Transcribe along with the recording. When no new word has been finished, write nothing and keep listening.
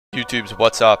YouTube's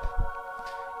what's up?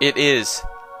 It is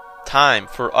time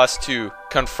for us to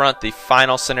confront the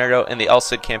final scenario in the El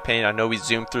Cid campaign. I know we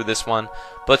zoomed through this one,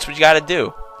 but it's what you gotta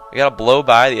do. You gotta blow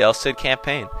by the El Cid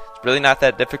campaign. It's really not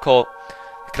that difficult.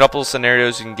 A couple of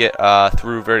scenarios you can get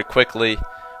through very quickly.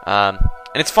 And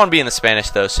it's fun being the Spanish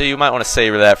though, so you might want to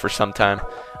savor that for some time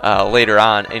later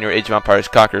on in your Age of Empires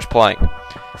Conquerors playing.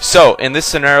 So, in this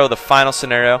scenario, the final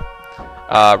scenario,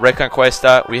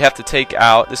 Reconquista, we have to take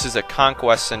out, this is a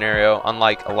conquest scenario,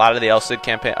 unlike a lot of the El Cid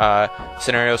campaign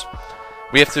scenarios.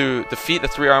 We have to defeat the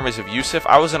three armies of Yusuf.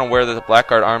 I wasn't aware that the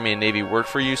Blackguard army and navy worked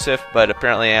for Yusuf, but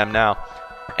apparently I am now.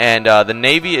 And the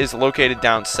navy is located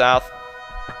down south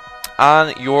on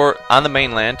the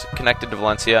mainland, connected to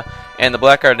Valencia, and the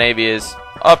Blackguard navy is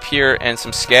up here and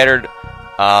some scattered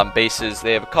bases.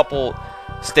 They have a couple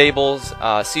stables,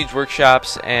 siege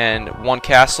workshops, and one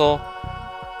castle.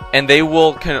 And they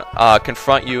will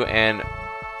confront you and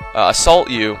assault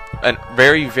you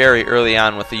very, very early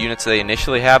on with the units they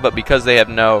initially have, but because they have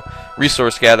no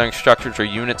resource gathering structures or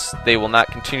units, they will not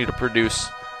continue to produce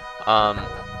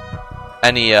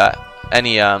any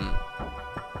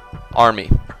army,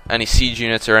 any siege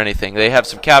units or anything. They have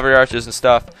some cavalry archers and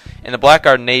stuff, and the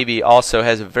Blackguard Navy also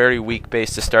has a very weak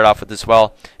base to start off with as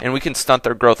well, and we can stunt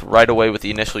their growth right away with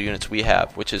the initial units we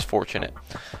have, which is fortunate.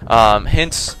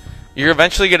 Hence, you're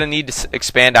eventually going to need to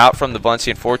expand out from the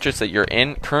Valencian fortress that you're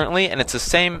in currently, and it's the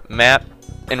same map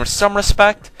in some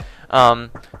respect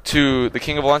to the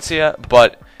King of Valencia,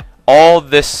 but all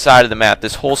this side of the map,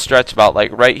 this whole stretch about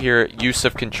like right here,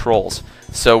 Yusuf controls.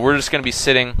 So we're just going to be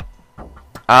sitting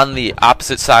on the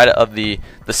opposite side of the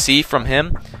sea from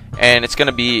him, and it's going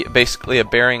to be basically a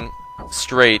Bering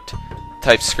Strait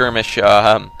type skirmish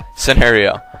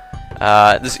scenario.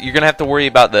 You're going to have to worry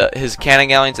about his cannon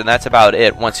galleons, and that's about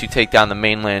it once you take down the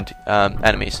mainland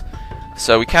enemies.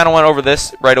 So we kind of went over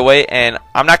this right away, and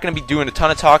I'm not going to be doing a ton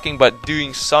of talking, but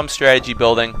doing some strategy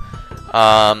building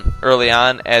early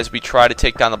on as we try to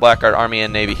take down the Blackguard army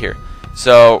and navy here.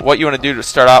 So what you want to do to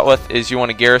start out with is you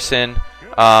want to garrison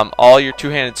all your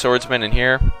two-handed swordsmen in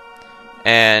here.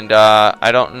 And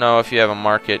I don't know if you have a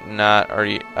market,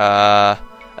 I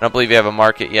don't believe you have a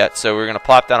market yet, so we're going to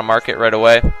plop down a market right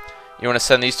away. You want to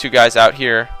send these two guys out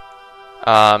here,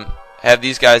 have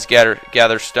these guys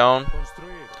gather stone,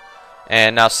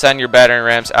 and now send your battering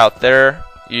rams out there.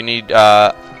 You need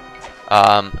at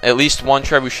least one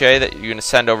trebuchet that you're going to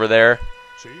send over there.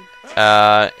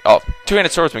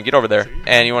 Two-handed swordsmen, get over there,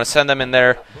 and you want to send them in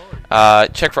there.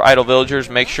 Check for idle villagers,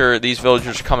 make sure these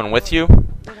villagers are coming with you,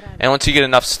 and once you get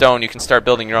enough stone, you can start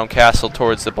building your own castle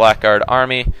towards the Blackguard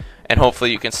army, and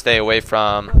hopefully you can stay away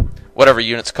from whatever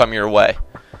units come your way.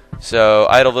 So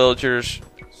idle villagers,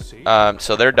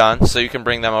 so they're done, so you can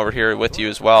bring them over here with you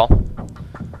as well.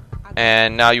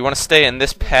 And now you want to stay in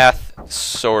this path,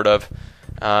 sort of,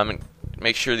 and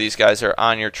make sure these guys are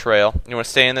on your trail. You want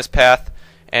to stay in this path,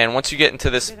 and once you get into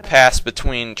this pass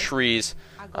between trees,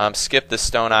 skip this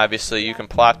stone obviously, you can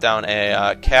plop down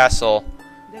a castle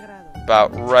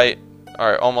about right,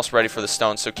 or almost ready for the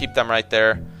stone, so keep them right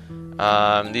there.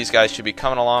 These guys should be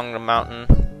coming along the mountain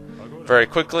very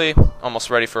quickly, almost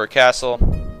ready for a castle.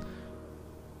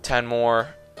 10 more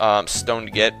stone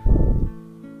to get.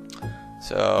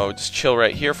 So just chill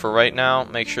right here for right now.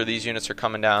 Make sure these units are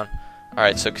coming down.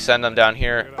 Alright, so send them down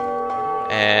here.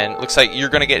 And looks like you're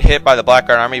going to get hit by the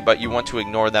Blackguard army, but you want to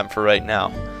ignore them for right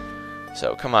now.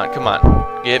 So come on, come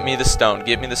on. Get me the stone,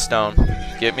 get me the stone,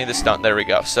 get me the stone. There we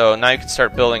go. So now you can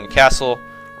start building a castle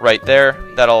right there.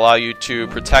 That'll allow you to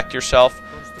protect yourself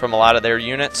from a lot of their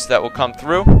units that will come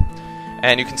through.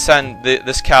 And you can send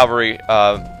this cavalry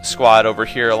squad over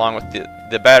here along with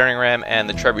the battering ram and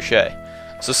the trebuchet.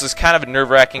 So this is kind of a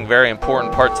nerve-wracking, very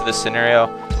important part to this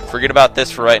scenario. Forget about this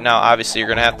for right now. Obviously, you're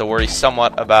going to have to worry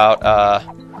somewhat about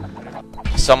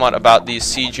these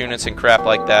siege units and crap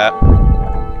like that.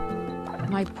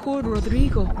 My poor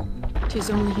Rodrigo. 'Tis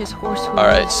only his horse who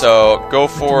Alright, so go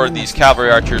for these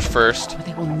cavalry archers first.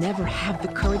 They will never have the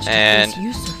courage and to face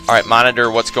Yusuf. Alright,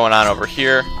 monitor what's going on over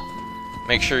here.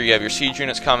 Make sure you have your siege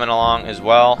units coming along as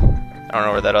well. I don't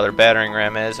know where that other battering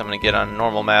ram is. I'm going to get on a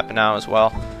normal map now as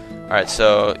well. Alright,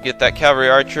 so get that cavalry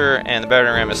archer, and the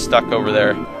battering ram is stuck over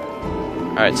there.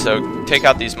 Alright, so take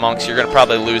out these monks. You're going to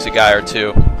probably lose a guy or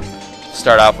two.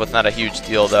 Start off with, not a huge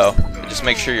deal though. Just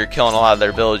make sure you're killing a lot of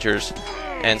their villagers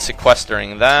and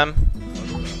sequestering them.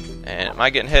 And am I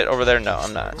getting hit over there? No,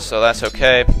 I'm not. So that's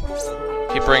okay.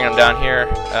 Keep bringing them down here.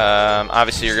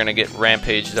 Obviously, you're going to get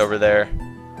rampaged over there.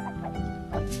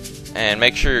 And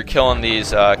make sure you're killing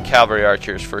these cavalry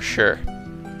archers for sure.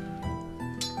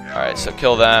 Alright, so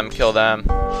kill them, kill them.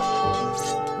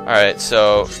 Alright,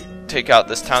 so take out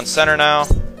this town center now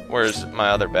Where's my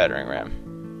other battering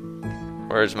ram?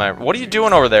 Where's my... What are you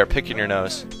doing over there, picking your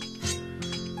nose?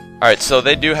 Alright, so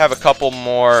they do have a couple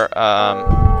more,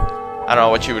 I don't know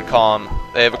what you would call them.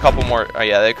 They have a couple more, oh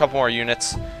yeah, they have a couple more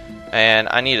units. And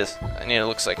it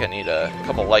looks like I need a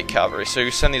couple light cavalry. So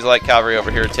you send these light cavalry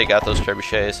over here to take out those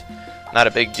trebuchets. Not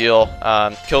a big deal.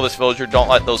 Kill this villager. Don't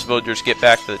let those villagers get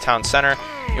back to the town center.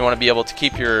 You want to be able to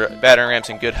keep your battering rams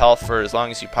in good health for as long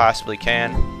as you possibly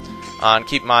can. And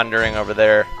keep monitoring over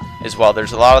there as well.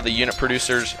 There's a lot of the unit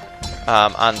producers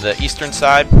on the eastern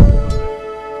side.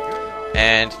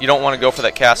 And you don't want to go for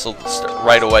that castle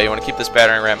right away. You want to keep this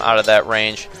battering ram out of that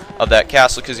range of that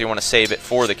castle because you want to save it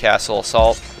for the castle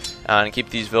assault. And keep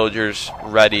these villagers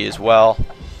ready as well.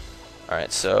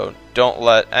 Alright, so don't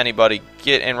let anybody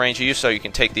get in range of you so you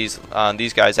can take these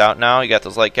guys out now. You got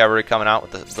those light cavalry coming out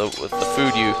with the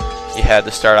food you had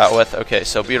to start out with. Okay,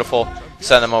 so beautiful.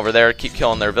 Send them over there. Keep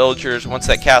killing their villagers. Once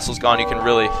that castle's gone, you can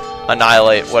really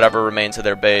annihilate whatever remains of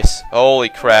their base. Holy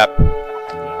crap.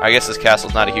 I guess this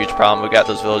castle's not a huge problem. We got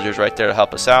those villagers right there to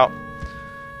help us out.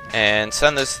 And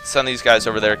send these guys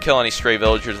over there. Kill any stray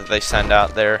villagers that they send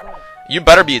out there. You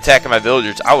better be attacking my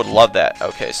villagers. I would love that.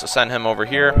 Okay, so send him over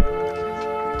here.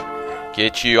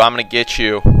 Get you. I'm going to get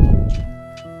you.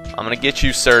 I'm going to get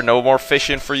you, sir. No more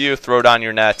fishing for you. Throw down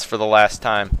your nets for the last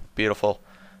time. Beautiful.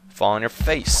 Fall on your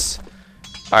face.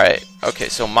 Alright, okay,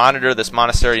 so monitor this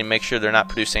monastery and make sure they're not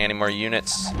producing any more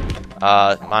units.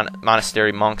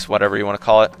 Monastery monks, whatever you want to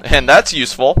call it. And that's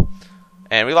useful.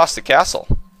 And we lost the castle,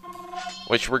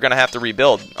 which we're going to have to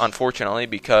rebuild, unfortunately,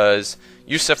 because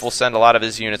Yusuf will send a lot of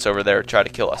his units over there to try to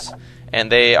kill us.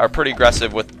 And they are pretty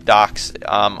aggressive with docks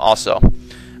also,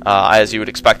 as you would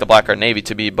expect the Blackguard Navy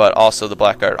to be, but also the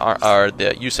Blackguard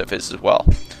the Yusuf is as well.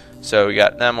 So we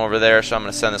got them over there, so I'm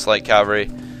going to send this light cavalry,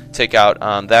 take out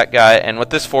that guy. And with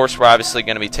this force, we're obviously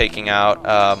going to be taking out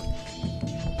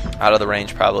of the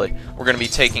range probably. We're going to be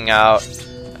taking out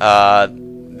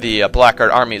the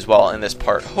Blackguard army as well in this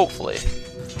part, hopefully.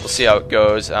 We'll see how it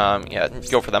goes. Yeah,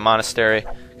 go for the monastery.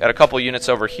 Got a couple units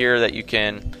over here that you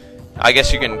can, I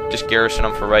guess you can just garrison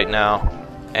them for right now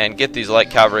and get these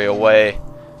light cavalry away.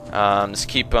 Just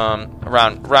keep them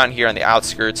around here on the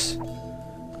outskirts.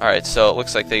 Alright, so it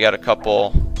looks like they got a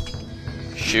couple,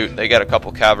 they got a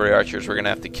couple cavalry archers we're going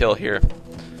to have to kill here.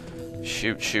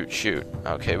 Shoot.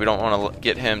 Okay, we don't want to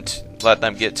get him let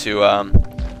them get to,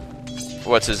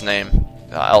 what's his name?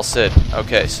 El Cid.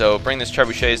 Okay, so bring this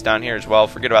trebuchets down here as well.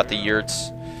 Forget about the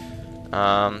yurts.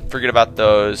 Forget about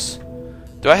those.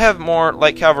 Do I have more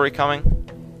light cavalry coming?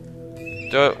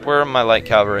 Where are my light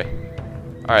cavalry?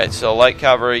 Alright, so light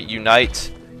cavalry,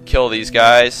 unite. Kill these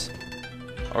guys.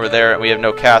 Over there, we have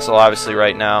no castle, obviously,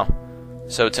 right now.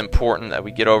 So it's important that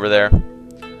we get over there.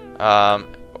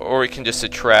 Or we can just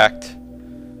attract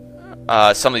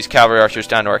some of these cavalry archers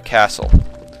down to our castle.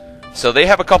 So they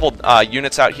have a couple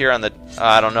units out here on the,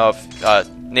 I don't know if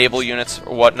naval units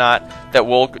or whatnot, that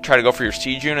will try to go for your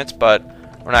siege units, but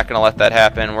we're not going to let that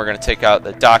happen. We're going to take out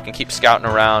the dock and keep scouting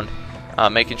around,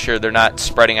 making sure they're not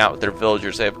spreading out with their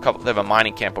villagers. They have a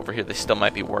mining camp over here they still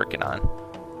might be working on.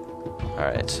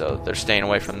 Alright, so they're staying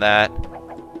away from that.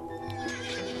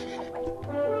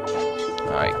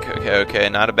 Alright, okay,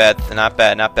 not bad.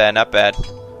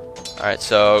 Alright,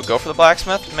 so go for the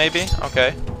blacksmith, maybe?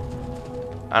 Okay.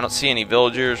 I don't see any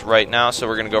villagers right now, so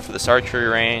we're going to go for this archery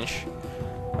range.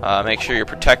 Make sure you're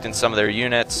protecting some of their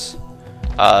units.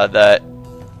 Alright,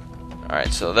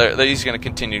 so he's going to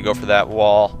continue to go for that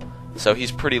wall. So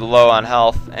he's pretty low on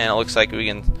health, and it looks like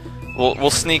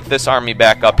we'll sneak this army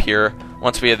back up here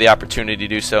once we have the opportunity to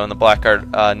do so, and the Blackguard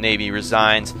Navy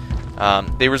resigns.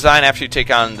 They resign after you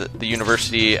take on the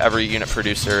university, every unit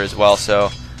producer as well, so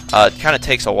it kind of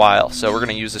takes a while. So we're going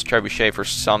to use this trebuchet for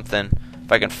something,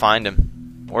 if I can find him.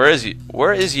 Where is he?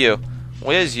 Where is you?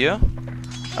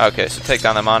 Okay, so take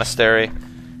down the monastery. Do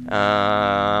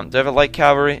I have a light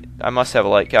cavalry? I must have a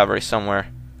light cavalry somewhere.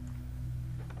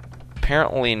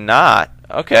 Apparently not.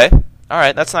 Okay.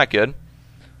 Alright, that's not good.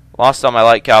 Lost all my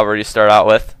light cavalry to start out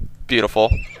with. Beautiful.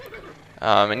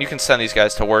 And you can send these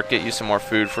guys to work. Get you some more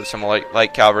food for some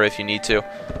light cavalry if you need to.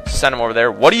 Send them over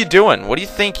there. What are you doing? What do you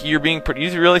think you're being?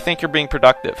 You really think you're being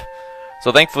productive?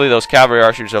 So thankfully those cavalry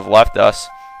archers have left us.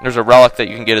 There's a relic that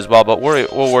you can get as well, but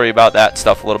we'll worry about that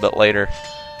stuff a little bit later.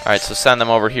 Alright, so send them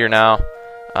over here now.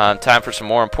 Time for some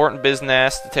more important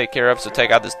business to take care of, so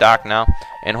take out this dock now.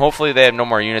 And hopefully they have no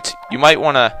more units. You might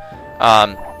want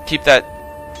to keep that...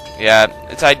 Yeah,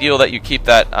 it's ideal that you keep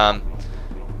that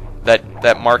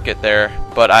that market there,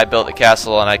 but I built the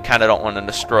castle and I kind of don't want to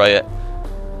destroy it.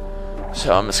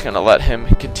 So I'm just going to let him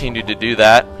continue to do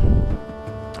that.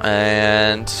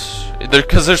 And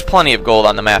because there's plenty of gold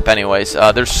on the map anyways.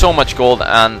 There's so much gold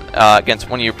on against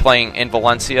when you're playing in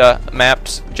Valencia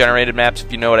maps, generated maps,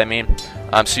 if you know what I mean.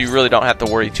 So you really don't have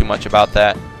to worry too much about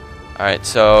that. Alright,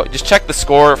 so just check the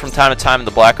score from time to time in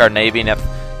the Blackguard Navy, and if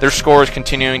their score is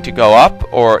continuing to go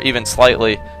up, or even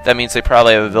slightly, that means they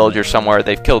probably have a villager somewhere.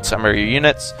 They've killed some of your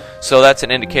units, so that's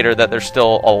an indicator that they're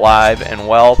still alive and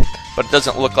well, but it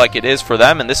doesn't look like it is for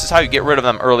them, and this is how you get rid of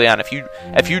them early on. If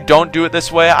you don't do it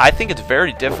this way, I think it's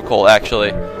very difficult, actually.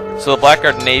 So the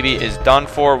Blackguard Navy is done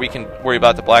for. We can worry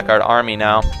about the Blackguard Army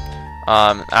now.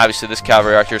 Obviously, this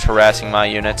cavalry archer is harassing my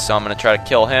units, so I'm going to try to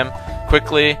kill him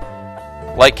quickly.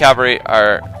 Light cavalry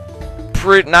are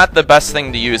not the best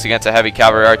thing to use against a heavy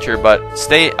cavalry archer, but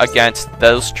stay against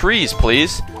those trees,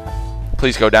 please.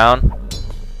 Please go down.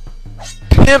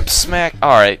 Pimp smack.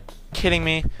 Alright, kidding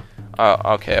me?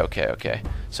 Okay.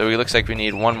 So it looks like we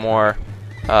need one more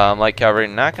light cavalry.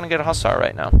 Not going to get a hussar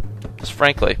right now, just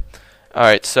frankly.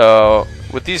 Alright, so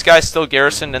with these guys still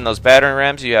garrisoned in those battering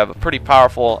rams, you have a pretty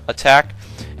powerful attack.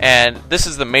 And this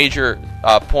is the major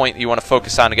point you want to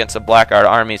focus on against the Blackguard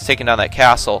army, is taking down that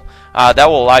castle. That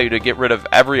will allow you to get rid of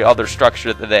every other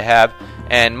structure that they have.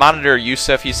 And monitor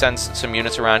Yusuf, he sends some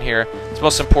units around here. It's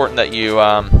most important that you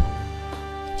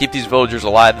keep these villagers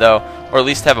alive, though, or at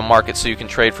least have a market so you can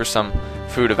trade for some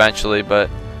food eventually.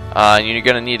 But you're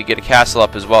going to need to get a castle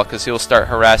up as well, because he'll start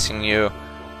harassing you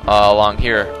along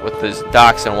here with his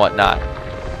docks and whatnot.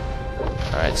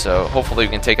 Alright, so hopefully we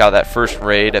can take out that first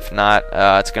raid. If not,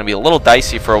 it's going to be a little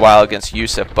dicey for a while against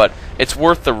Yusuf, but it's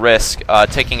worth the risk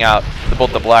taking out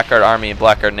both the Blackguard Army and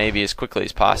Blackguard Navy as quickly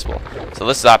as possible. So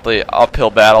this is an uphill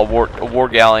battle, a war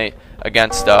galley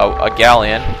against a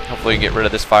galleon. Hopefully we get rid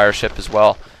of this fire ship as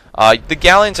well. The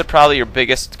galleons are probably your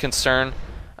biggest concern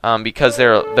because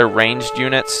they're ranged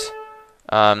units.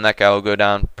 That guy will go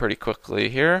down pretty quickly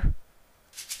here.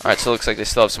 Alright, so it looks like they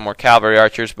still have some more cavalry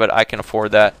archers, but I can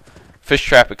afford that. Fish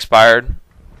trap expired.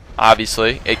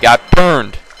 Obviously, it got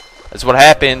burned. That's what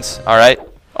happens. Alright.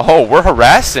 Oh, we're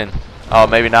harassing. Oh,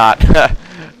 maybe not.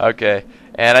 Okay.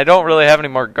 And I don't really have any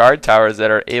more guard towers that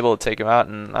are able to take him out,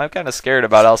 and I'm kind of scared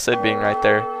about El Cid being right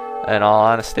there, in all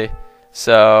honesty.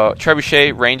 So,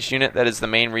 Trebuchet, ranged unit, that is the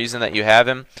main reason that you have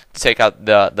him, to take out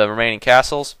the remaining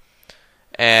castles.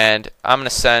 And I'm going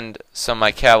to send some of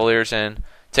my cavaliers in,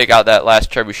 take out that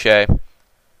last Trebuchet.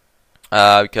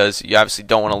 Because you obviously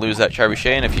don't want to lose that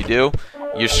Trebuchet, and if you do,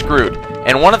 you're screwed.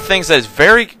 And one of the things that is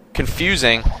very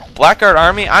confusing, Blackguard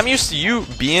Army, I'm used to you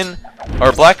being,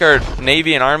 or Blackguard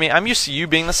Navy and Army, I'm used to you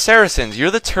being the Saracens. You're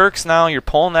the Turks now, you're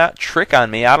pulling that trick on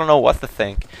me. I don't know what to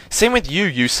think. Same with you,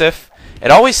 Yusuf.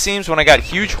 It always seems when I got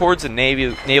huge hordes of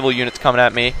naval units coming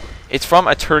at me, it's from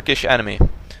a Turkish enemy.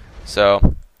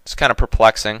 So, it's kind of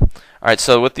perplexing. Alright,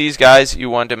 so with these guys, you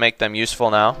want to make them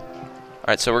useful now.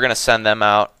 Alright, so we're going to send them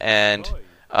out, and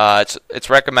it's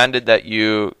recommended that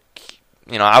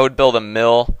I would build a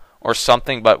mill or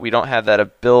something, but we don't have that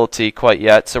ability quite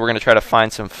yet, so we're going to try to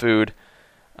find some food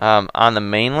on the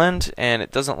mainland, and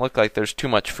it doesn't look like there's too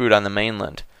much food on the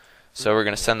mainland. So we're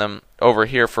going to send them over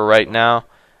here for right now.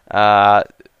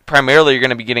 Primarily, you're going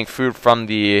to be getting food from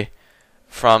the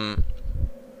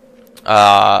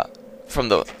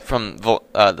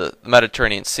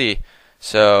Mediterranean Sea.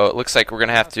 So it looks like we're going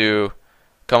to have to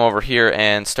come over here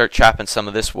and start chopping some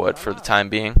of this wood for the time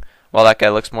being. Well, that guy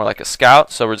looks more like a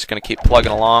scout, so we're just going to keep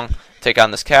plugging along, take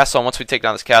on this castle. And once we take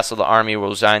down this castle, the army will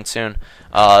resign soon.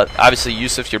 Obviously,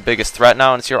 Yusuf's your biggest threat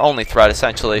now, and it's your only threat,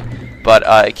 essentially. But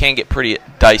it can get pretty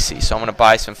dicey, so I'm going to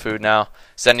buy some food now,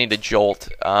 because I need a jolt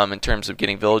in terms of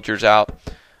getting villagers out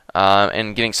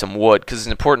and getting some wood, because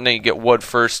it's important that you get wood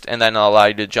first, and then it'll allow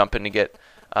you to jump in to get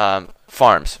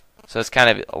farms. So it's kind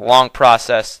of a long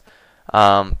process.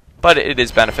 But it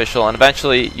is beneficial, and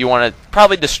eventually you want to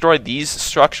probably destroy these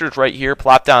structures right here,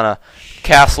 plop down a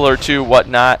castle or two,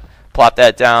 whatnot, plop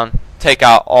that down, take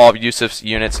out all of Yusuf's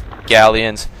units,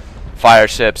 galleons, fire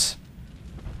ships.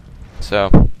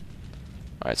 So,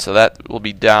 alright, so that will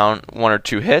be down 1 or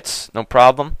 2 hits, no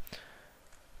problem.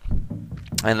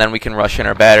 And then we can rush in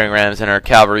our battering rams and our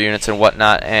cavalry units and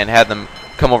whatnot, and have them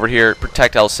come over here,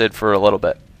 protect El Cid for a little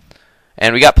bit.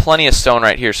 And we got plenty of stone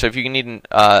right here, so if you need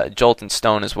jolt and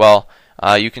stone as well,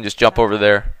 you can just jump over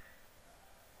there.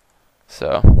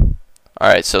 So,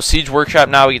 alright, so Siege Workshop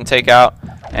now we can take out,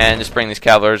 and just bring these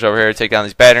cavaliers over here to take down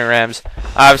these battering rams.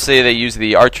 Obviously, they use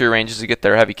the archery ranges to get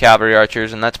their heavy cavalry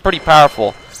archers, and that's pretty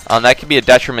powerful. That can be a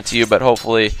detriment to you, but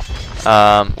hopefully,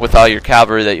 with all your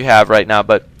cavalry that you have right now,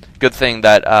 but good thing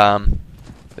that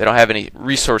they don't have any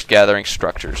resource gathering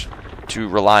structures to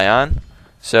rely on.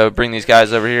 So bring these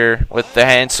guys over here with the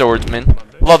hand swordsman.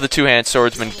 Love the 2-hand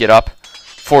swordsman get up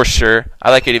for sure.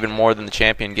 I like it even more than the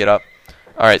champion get up.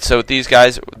 Alright, so with these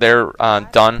guys, they're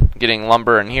done getting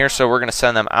lumber in here, so we're going to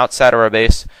send them outside of our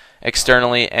base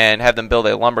externally and have them build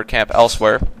a lumber camp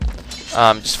elsewhere.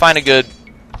 Just find a good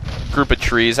group of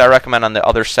trees. I recommend on the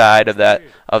other side of that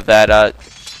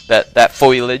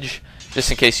foliage,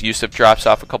 just in case Yusuf drops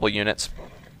off a couple units.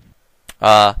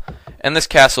 And this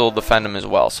castle will defend him as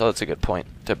well, so that's a good point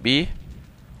to be.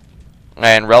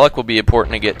 And relic will be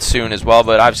important to get soon as well,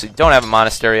 but obviously don't have a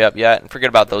monastery up yet. And forget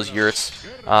about those yurts.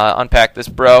 Unpack this,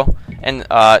 bro. And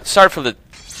sorry for the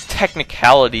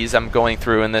technicalities I'm going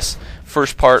through in this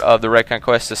first part of the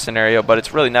Reconquista scenario, but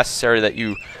it's really necessary that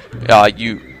you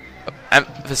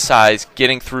emphasize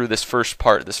getting through this first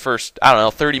part, this first, I don't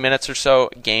know, 30 minutes or so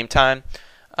game time.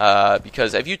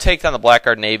 Because if you take down the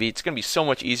Blackguard Navy, it's going to be so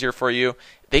much easier for you.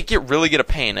 They really get a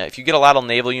pain. If you get a lot of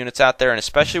naval units out there, and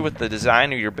especially with the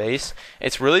design of your base,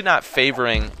 it's really not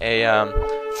favoring a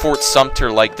Fort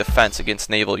Sumter-like defense against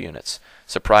naval units,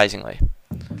 surprisingly.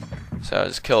 So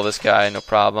just kill this guy, no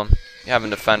problem. You have him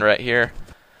defend right here.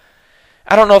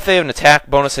 I don't know if they have an attack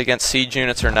bonus against siege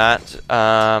units or not,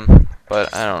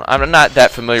 but I don't know. I'm not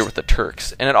that familiar with the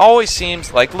Turks. And it always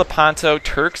seems like Lepanto,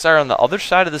 Turks are on the other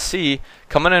side of the sea,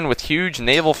 coming in with huge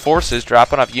naval forces,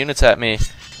 dropping off units at me.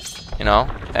 You know,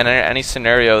 and any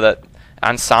scenario that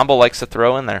Ensemble likes to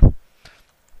throw in there.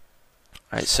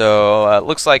 Alright, so it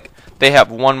looks like they have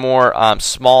one more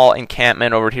small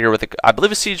encampment over here with, I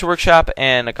believe, a siege workshop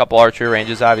and a couple archery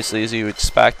ranges, obviously, as you would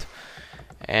expect.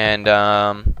 And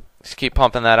just keep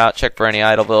pumping that out. Check for any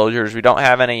idle villagers. We don't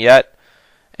have any yet,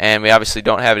 and we obviously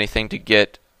don't have anything to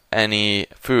get any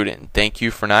food in. Thank you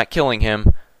for not killing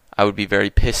him. I would be very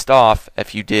pissed off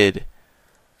if you did.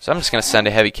 So I'm just going to send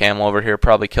a heavy camel over here,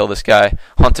 probably kill this guy,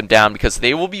 hunt him down, because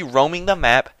they will be roaming the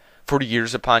map for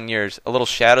years upon years. A little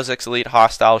Shadows X Elite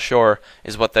hostile shore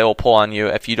is what they will pull on you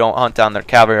if you don't hunt down their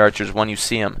cavalry archers when you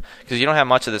see them, because you don't have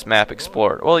much of this map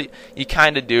explored. Well, you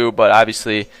kind of do, but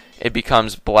obviously it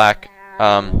becomes Black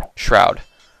Shroud.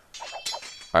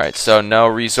 Alright, so no,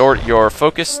 resort your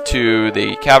focus to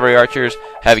the cavalry archers.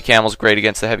 Heavy camel's great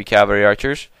against the heavy cavalry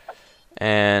archers.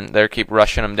 And they keep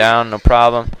rushing them down, no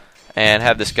problem. And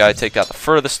have this guy take out the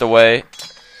furthest away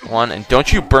one. And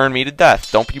don't you burn me to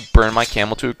death. Don't you burn my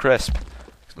camel to a crisp.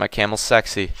 My camel's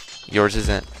sexy. Yours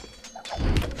isn't.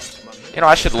 You know,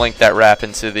 I should link that rap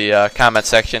into the comment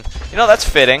section. You know, that's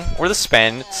fitting. We're the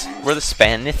Spanish. We're the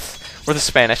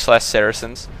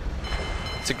Spanish/Saracens.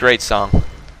 It's a great song.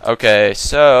 Okay,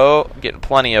 so I'm getting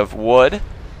plenty of wood.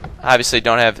 Obviously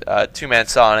don't have two-man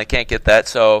saw, and I can't get that.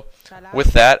 So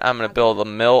with that, I'm going to build a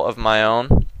mill of my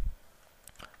own.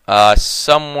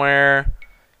 Somewhere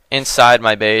inside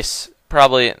my base,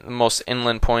 probably the most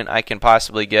inland point I can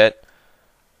possibly get.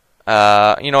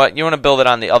 You know what? You want to build it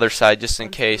on the other side just in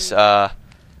case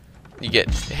you get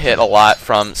hit a lot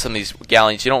from some of these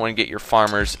galleons. You don't want to get your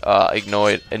farmers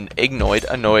annoyed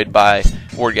by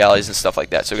war galleys and stuff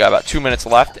like that. So we got about 2 minutes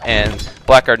left, and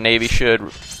Blackguard Navy should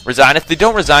resign. If they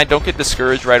don't resign, don't get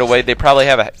discouraged right away. They probably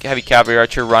have a heavy cavalry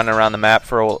archer running around the map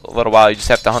for a little while. You just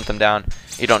have to hunt them down.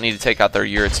 You don't need to take out their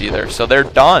yurts either. So they're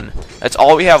done. That's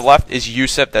all we have left is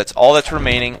Yusuf. That's all that's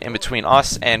remaining in between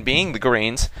us and being the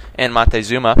Greens and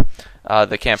Montezuma,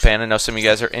 the campaign. I know some of you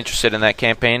guys are interested in that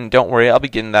campaign. Don't worry, I'll be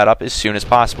getting that up as soon as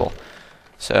possible.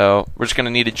 So we're just going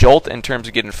to need a jolt in terms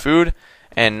of getting food.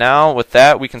 And now with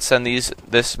that, we can send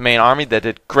this main army that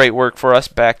did great work for us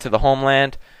back to the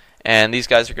homeland. And these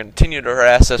guys are going to continue to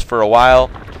harass us for a while.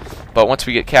 But once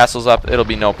we get castles up, it'll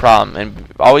be no problem. And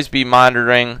always be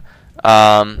monitoring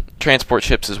transport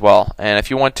ships as well. And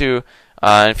if you want to,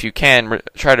 if you can,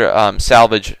 try to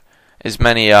salvage as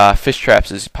many fish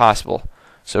traps as possible.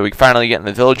 So we can finally get in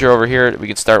the villager over here. We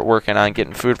can start working on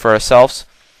getting food for ourselves.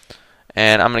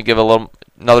 And I'm going to give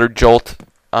another jolt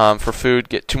for food,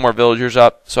 get 2 more villagers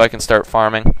up so I can start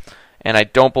farming. And I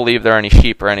don't believe there are any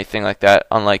sheep or anything like that,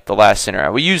 unlike the last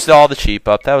scenario. We used all the sheep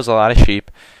up. That was a lot of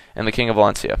sheep in the King of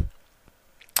Valencia.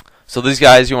 So these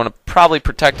guys, you want to probably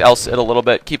protect El Cid a little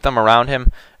bit, keep them around him,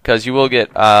 because you will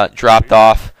get dropped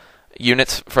off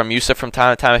units from Yusuf from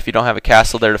time to time if you don't have a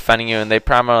castle there defending you, and they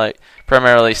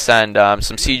primarily send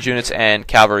some siege units and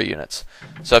cavalry units.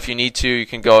 So if you need to, you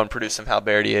can go and produce some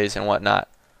halberdiers and whatnot.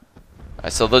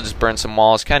 Right, so they'll just burn some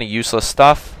walls, kind of useless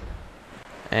stuff.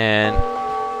 And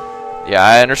yeah,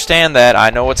 I understand that. I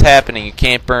know what's happening. You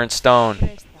can't burn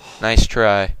stone. Nice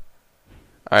try.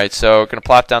 Alright, so we're going to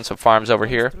plop down some farms over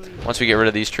here. Once we get rid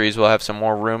of these trees, we'll have some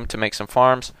more room to make some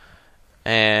farms.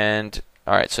 And,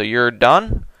 alright, so you're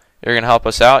done. You're going to help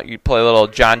us out. You play a little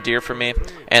John Deere for me.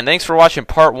 And thanks for watching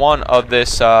part 1 of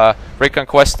this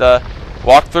Reconquista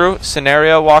walkthrough,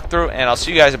 scenario walkthrough, and I'll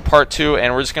see you guys in part 2,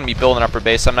 and we're just going to be building up our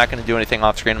base. I'm not going to do anything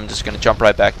off screen. I'm just going to jump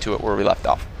right back to it where we left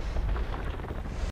off.